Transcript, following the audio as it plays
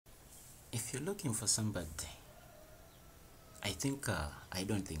if you're looking for somebody, I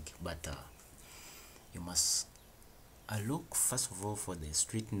don't think, but you must look first of all for the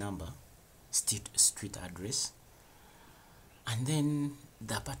street number, street address, and then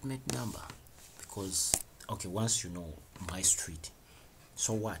the apartment number. Because okay, once you know my street,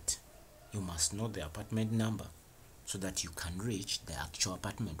 so what? You must know the apartment number so that you can reach the actual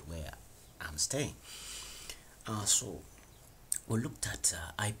apartment where I'm staying. So we looked at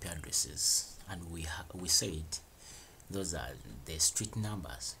IP addresses, and we said those are the street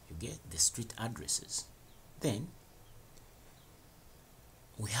numbers. You get the street addresses. Then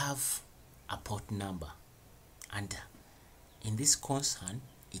we have a port number, and in this concern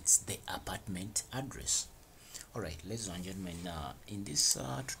it's the apartment address. All right, ladies and gentlemen, in this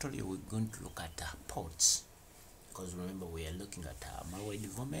tutorial we're going to look at ports, because remember we are looking at malware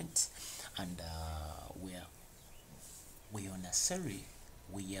development, and we are on a series.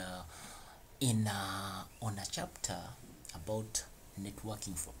 We are in on a chapter about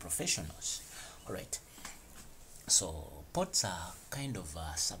networking for professionals. All right, so ports are kind of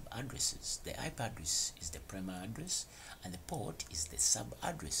sub addresses. The IP address is the primary address, and the port is the sub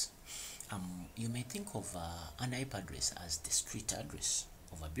address. You may think of an IP address as the street address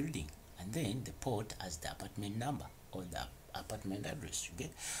of a building, and then the port as the apartment number or the apartment address. You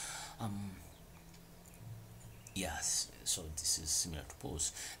get yes, so this is similar to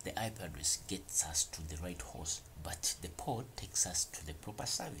POS. The IP address gets us to the right host, but the port takes us to the proper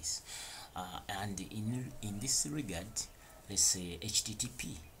service. And in this regard, let's say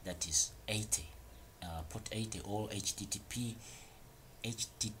HTTP, that is 80, port 80, or HTTP,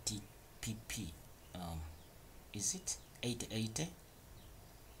 is it 880?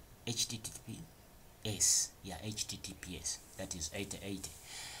 HTTPS, yeah, HTTPS, that is 8080.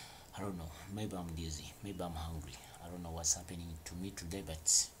 I don't know, maybe I'm dizzy, maybe I'm hungry, I don't know what's happening to me today,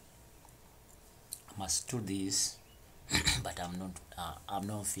 but I must do this. But I'm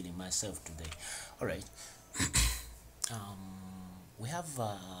not feeling myself today. All right. We have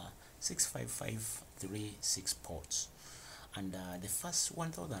 65536 ports, and the first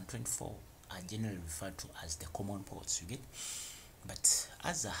 1024 are generally referred to as the common ports. You get, but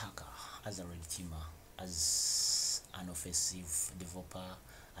as a hacker, as a red teamer, as an offensive developer,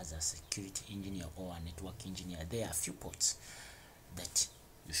 as a security engineer or a network engineer, there are a few ports that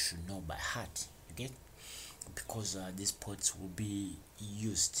you should know by heart. You get, because these ports will be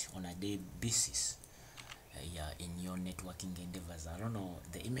used on a daily basis in your networking endeavors. I don't know,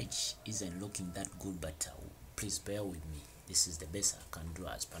 the image isn't looking that good, but please bear with me. This is the best I can do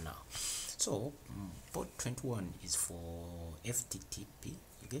as per now. So port 21 is for FTTP.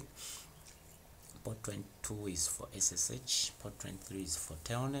 Okay, port 22 is for SSH, port 23 is for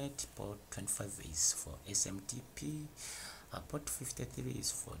telnet, port 25 is for SMTP, port 53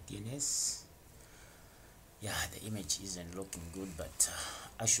 is for DNS. Yeah, the image isn't looking good, but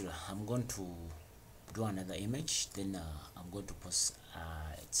actually I'm going to do another image, then I'm going to post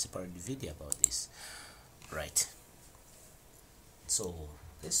a separate video about this. Right, so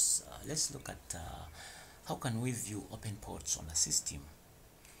let's look at how can we view open ports on a system.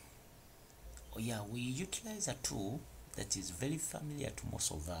 Oh yeah, we utilize a tool that is very familiar to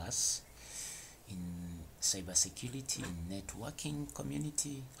most of us in cybersecurity, in networking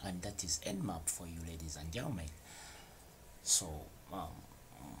community, and that is Nmap for you, ladies and gentlemen. So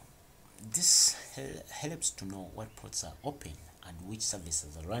this helps to know what ports are open and which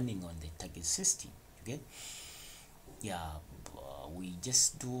services are running on the target system. Okay, yeah, we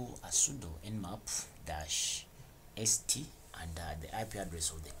just do a sudo nmap -st and the IP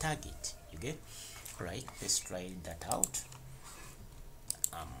address of the target. You get, all right, let's try that out.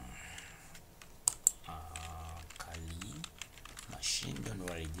 Machine, don't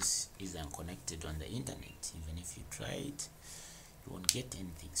worry, this isn't connected on the internet. Even if you try it, you won't get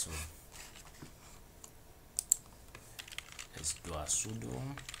anything. So let's do a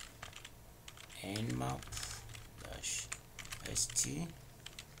sudo nmap -st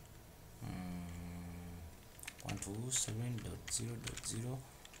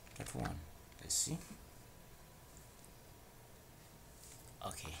 127.0.0.1. let's see.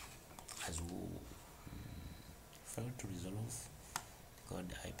 Okay, as we failed to resolve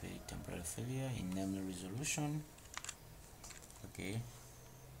code IP temporary failure in namely resolution. Okay,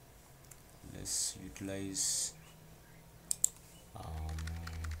 let's utilize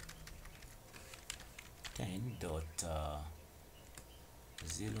 10.0.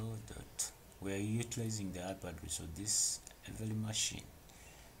 We are utilizing the IP address of this every machine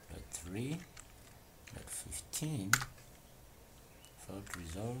 .3.15 failed to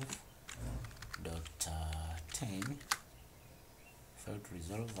resolve .10 failed to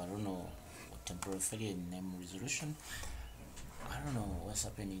resolve. I don't know. Temporary failure in name resolution. I don't know what's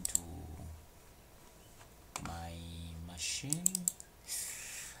happening to my machine.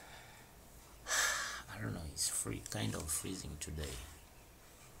 I don't know, it's kind of freezing today.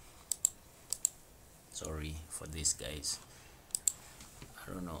 Sorry for this, guys.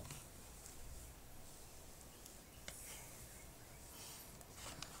 I don't know.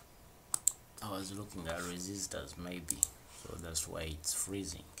 I was looking at resistors maybe, so that's why it's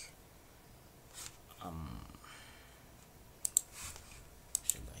freezing. I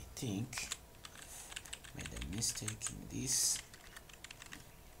think made a mistake in this.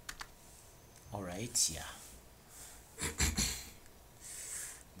 All right, yeah.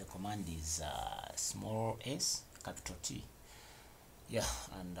 The command is small s capital T. Yeah,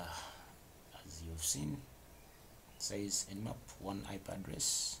 and as you've seen, it says nmap one IP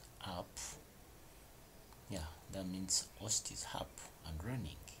address up. Yeah, that means host is up and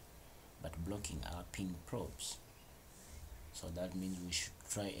running, but blocking our ping probes. So that means we should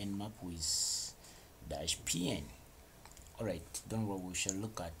try nmap with -pn. Alright, don't worry, we shall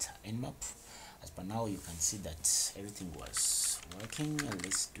look at nmap. As per now, you can see that everything was working.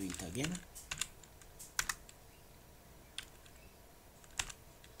 Let's do it again.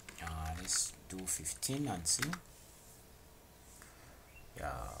 Let's do 15 and see.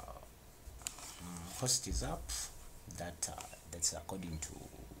 Yeah, host is up. That's according to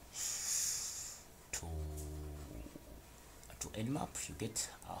nmap. You get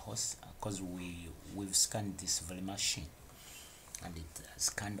a host because we've scanned this very machine, and it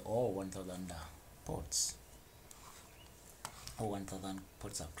scanned all 1000 ports. All 1000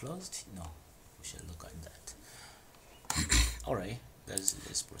 ports are closed. No, we shall look at that. All right, guys,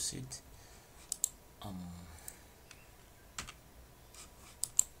 let's proceed. I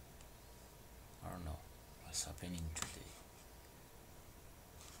don't know what's happening today.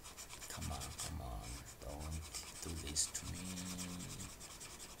 Come on, don't do this to me.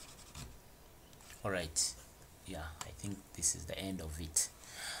 All right, yeah, I think this is the end of it.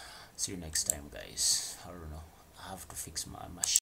 See you next time, guys. I don't know, I have to fix my machine.